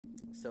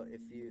So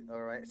if you,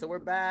 all right, so we're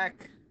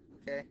back.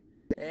 Okay.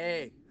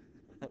 Hey,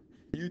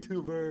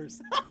 YouTubers.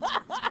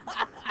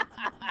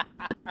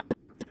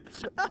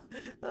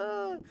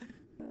 Oh.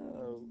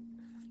 All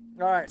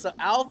right. So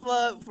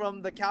alpha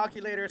from the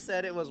calculator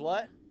said it was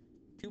what?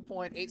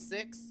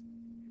 2.86?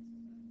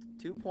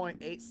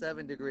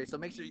 2.87 degrees. So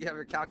make sure you have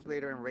your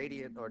calculator in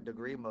radian or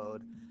degree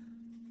mode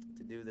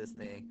to do this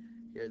thing.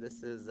 Here,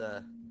 this is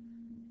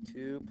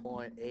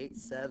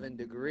 2.87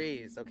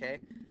 degrees. Okay.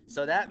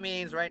 So that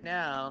means right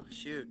now,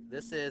 shoot,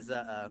 this is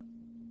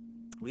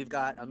we've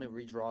got, I'm going to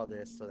redraw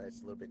this so that it's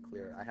a little bit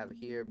clearer. I have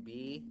here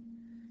B.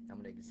 I'm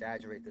going to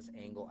exaggerate this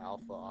angle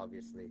alpha,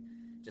 obviously,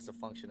 just a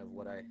function of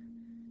what I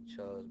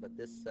chose. But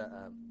this, so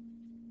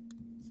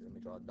let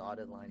me draw a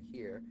dotted line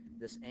here.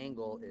 This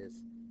angle is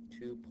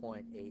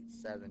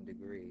 2.87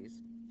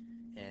 degrees.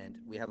 And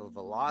we have a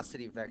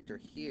velocity vector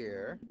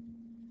here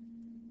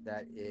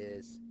that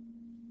is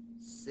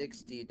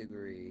 60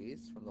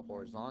 degrees from the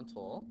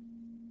horizontal.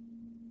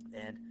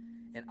 And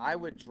I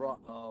would draw,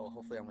 oh,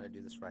 hopefully I'm going to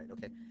do this right.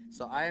 Okay.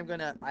 So I'm going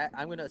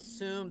to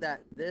assume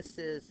that this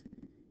is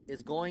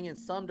going in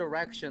some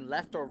direction,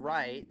 left or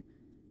right.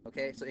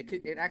 Okay, so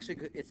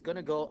it's going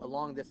to go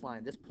along this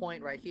line. This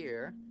point right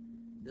here,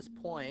 this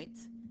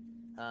point,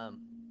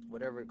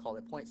 whatever we call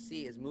it, point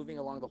C is moving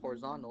along the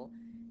horizontal.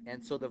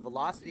 And so the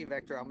velocity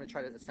vector, I'm going to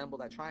try to assemble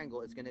that triangle,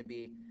 is going to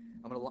be,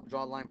 I'm going to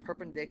draw a line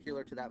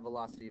perpendicular to that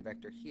velocity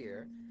vector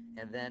here,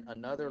 and then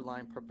another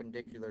line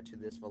perpendicular to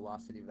this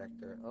velocity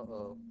vector.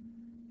 Uh-oh.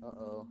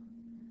 Uh-oh.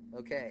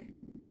 Okay.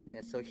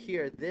 And so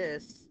here,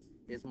 this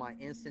is my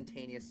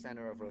instantaneous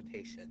center of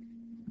rotation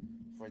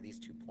for these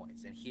 2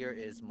 points. And here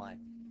is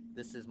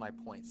this is my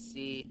point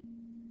C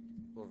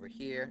over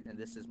here, and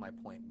this is my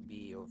point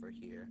B over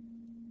here.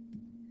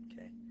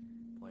 Okay,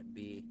 point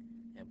B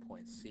and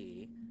point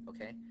C.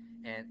 Okay,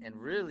 and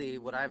really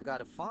what I've got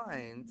to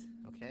find,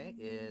 okay,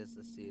 is,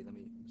 let's see, let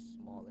me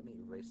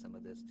erase some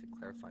of this to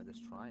clarify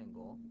this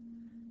triangle.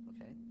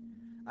 Okay,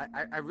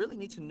 I really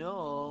need to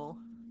know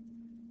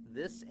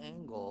this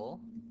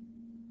angle,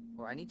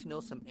 or I need to know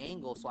some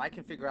angle so I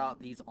can figure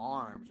out these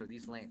arms or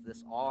these lengths,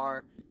 this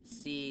R,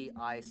 C,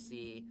 I,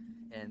 C,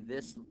 and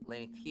this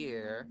length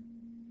here,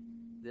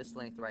 this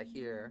length right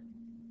here,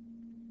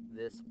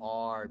 this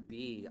R,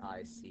 B,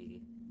 I,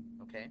 C.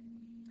 Okay?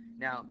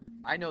 Now,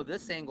 I know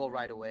this angle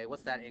right away.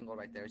 What's that angle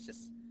right there? It's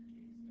just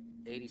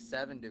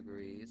 87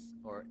 degrees,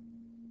 or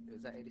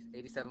is that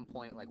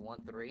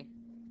 87.13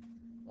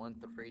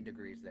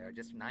 degrees there.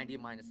 Just 90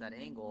 minus that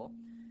angle.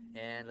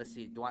 And let's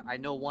see, I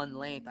know one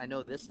length. I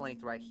know this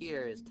length right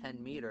here is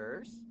 10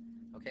 meters.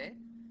 Okay?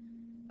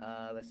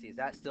 Let's see,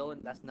 that's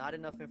not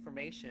enough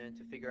information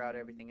to figure out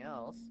everything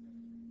else.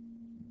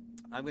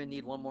 I'm going to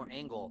need one more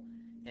angle.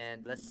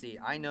 And let's see,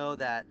 I know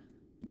that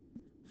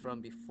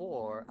from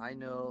before, I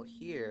know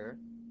here,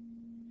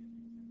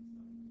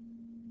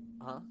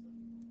 huh?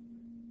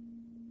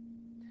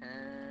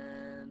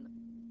 10,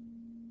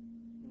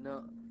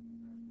 no,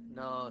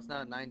 no, it's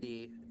not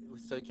 90.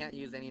 So you can't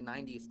use any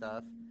 90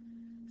 stuff.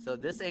 So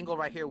this angle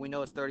right here, we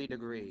know is 30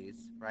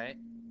 degrees, right?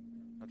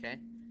 Okay?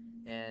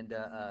 And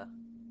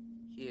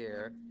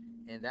here,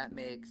 and that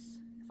makes,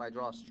 if I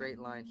draw a straight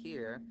line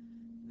here,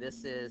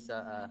 this is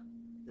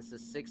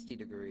 60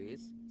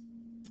 degrees.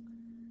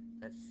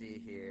 Let's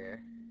see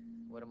here.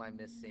 What am I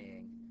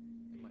missing?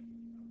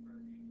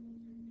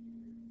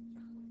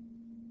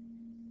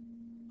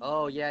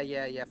 Oh, yeah,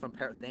 yeah, yeah.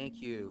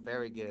 Thank you.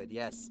 Very good.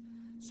 Yes.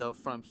 So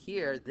from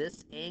here,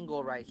 this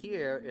angle right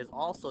here is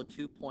also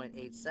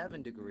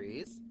 2.87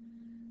 degrees.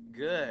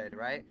 Good,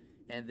 right?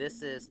 And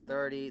this is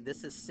 30.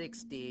 This is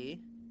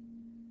 60.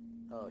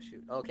 Oh,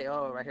 shoot. Okay,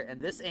 oh, right here. And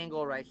this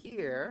angle right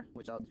here,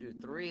 which I'll do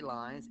 3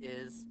 lines,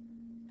 is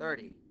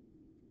 30.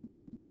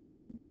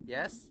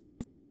 Yes?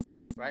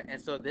 Right?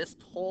 And so this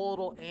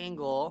total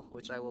angle,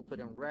 which I will put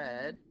in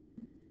red,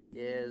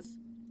 is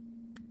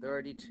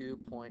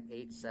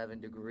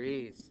 32.87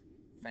 degrees.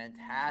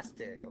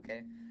 Fantastic.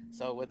 Okay.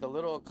 So with a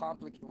little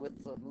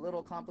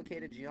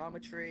complicated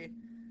geometry,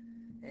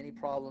 any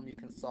problem you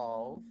can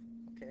solve.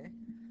 Okay.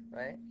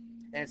 Right.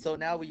 And so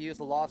now we use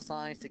the law of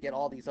sines to get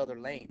all these other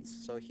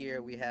lengths. So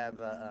here we have,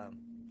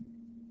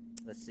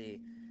 let's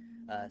see,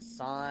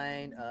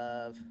 sine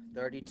of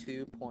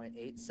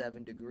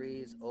 32.87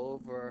 degrees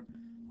over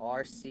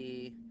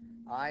RC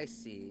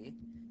IC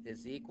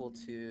is equal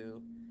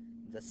to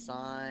the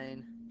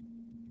sine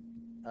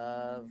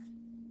of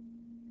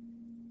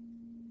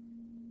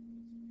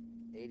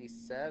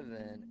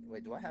 87.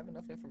 Wait, do I have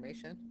enough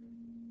information?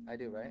 I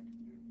do, right?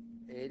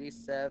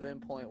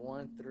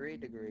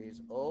 87.13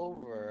 degrees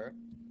over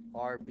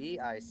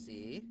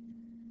RBIC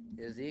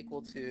is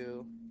equal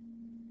to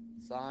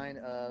sine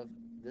of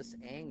this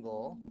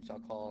angle, which I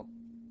call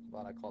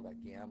that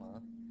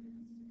gamma,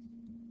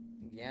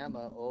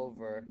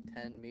 over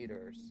 10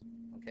 meters,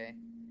 okay?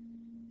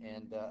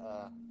 And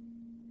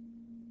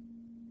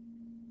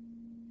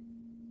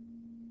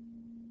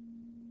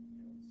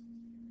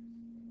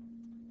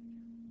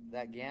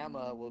that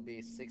gamma will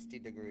be 60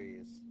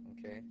 degrees,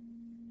 okay?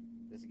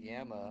 This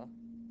gamma,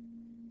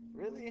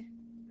 really?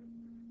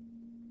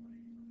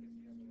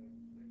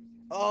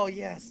 Oh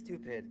yeah,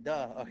 stupid.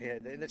 Duh. Okay,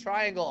 in the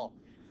triangle.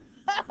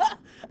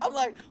 I'm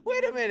like,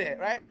 wait a minute,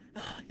 right?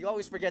 You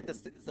always forget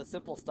the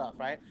simple stuff,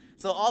 right?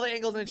 So all the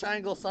angles in a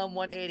triangle sum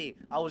 180.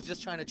 I was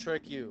just trying to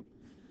trick you.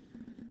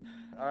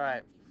 All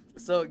right.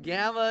 So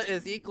gamma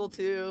is equal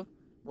to,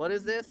 what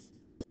is this?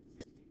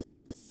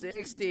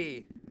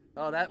 60.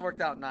 Oh, that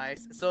worked out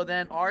nice. So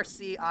then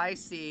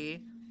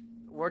RCIC,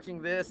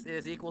 working this,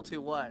 is equal to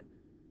what?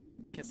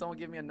 Can someone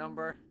give me a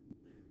number?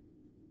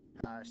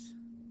 Gosh,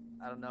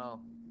 I don't know.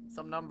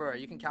 Some number.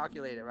 You can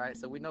calculate it, right?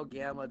 So we know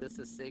gamma, this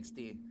is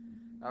 60.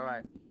 All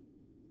right.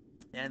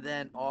 And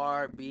then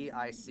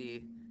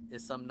RBIC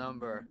is some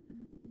number.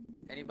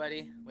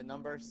 Anybody with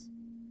numbers?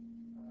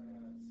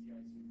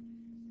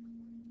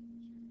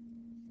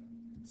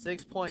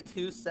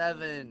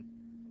 6.27,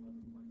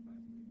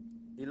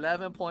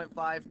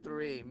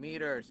 11.53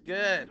 meters.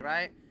 Good,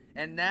 right?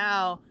 And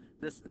now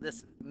this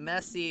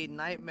messy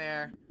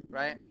nightmare,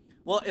 right?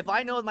 Well, if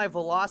I know my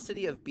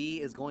velocity of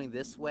B is going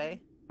this way,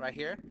 right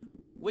here,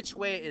 which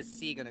way is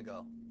C gonna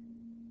go?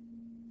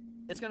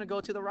 It's gonna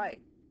go to the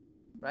right,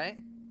 right?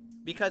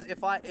 Because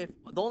if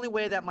the only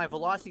way that my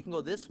velocity can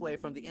go this way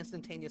from the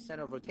instantaneous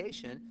center of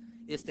rotation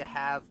is to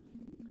have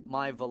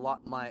my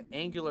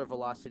angular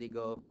velocity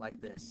go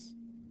like this.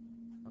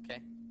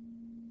 Okay?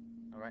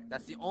 All right?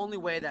 That's the only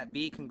way that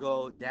B can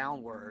go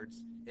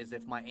downwards is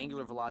if my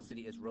angular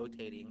velocity is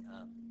rotating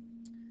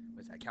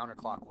what's that,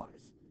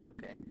 counterclockwise.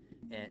 Okay?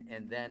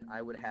 And then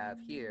I would have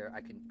here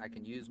I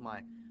can use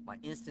my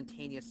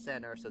instantaneous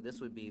center, so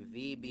this would be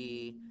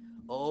VB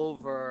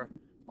over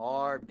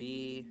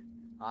RBIC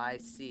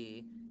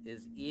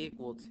is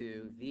equal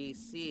to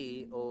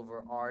VC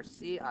over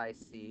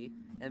RCIC,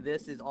 and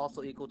this is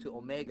also equal to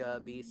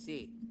omega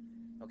BC.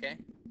 Okay?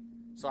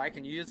 So I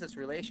can use this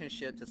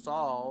relationship to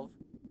solve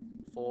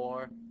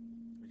for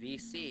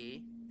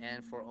VC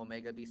and for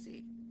omega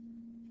BC.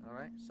 All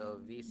right?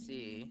 So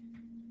VC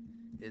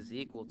is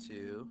equal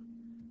to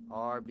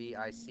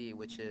RBIC,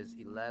 which is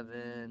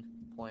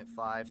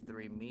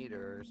 11.53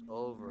 meters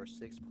over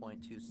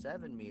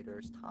 6.27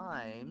 meters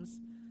times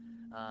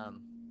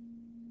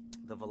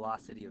the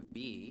velocity of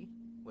B.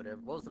 Whatever.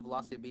 What was the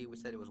velocity of B? We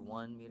said it was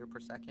 1 meter per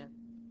second.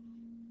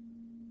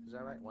 Is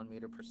that right? 1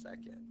 meter per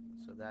second.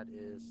 So that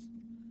is.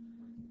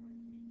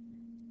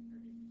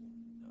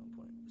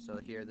 So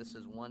here, this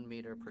is 1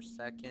 meter per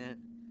second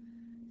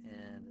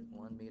and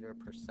 1 meter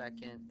per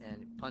second.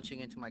 And punching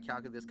into my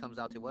calculator, this comes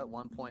out to what?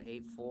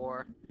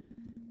 1.84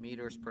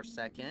 meters per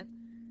second.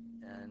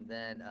 And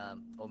then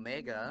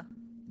omega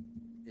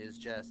is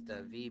just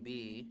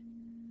VB,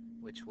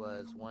 which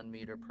was 1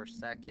 meter per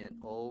second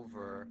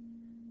over,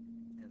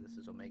 and this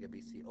is omega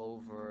BC,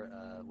 over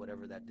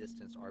whatever that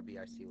distance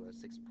RBIC was,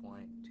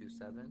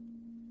 6.27?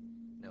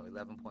 No,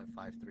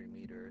 11.53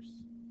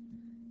 meters.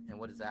 And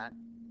what is that?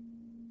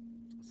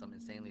 Some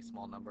insanely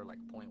small number like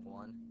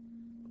 0.1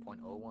 or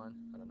 0.01?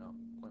 I don't know.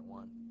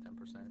 0.1,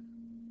 10%.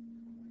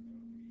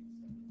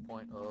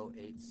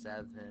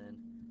 0.087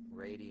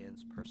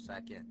 radians per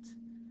second.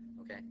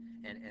 Okay?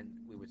 And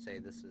we would say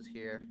this is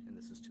here and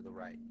this is to the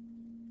right.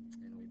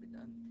 And we'd be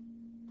done.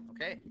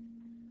 Okay?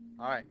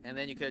 All right. And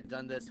then you could have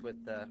done this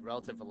with the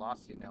relative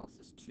velocity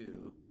analysis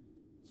too.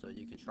 So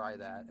you could try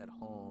that at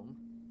home.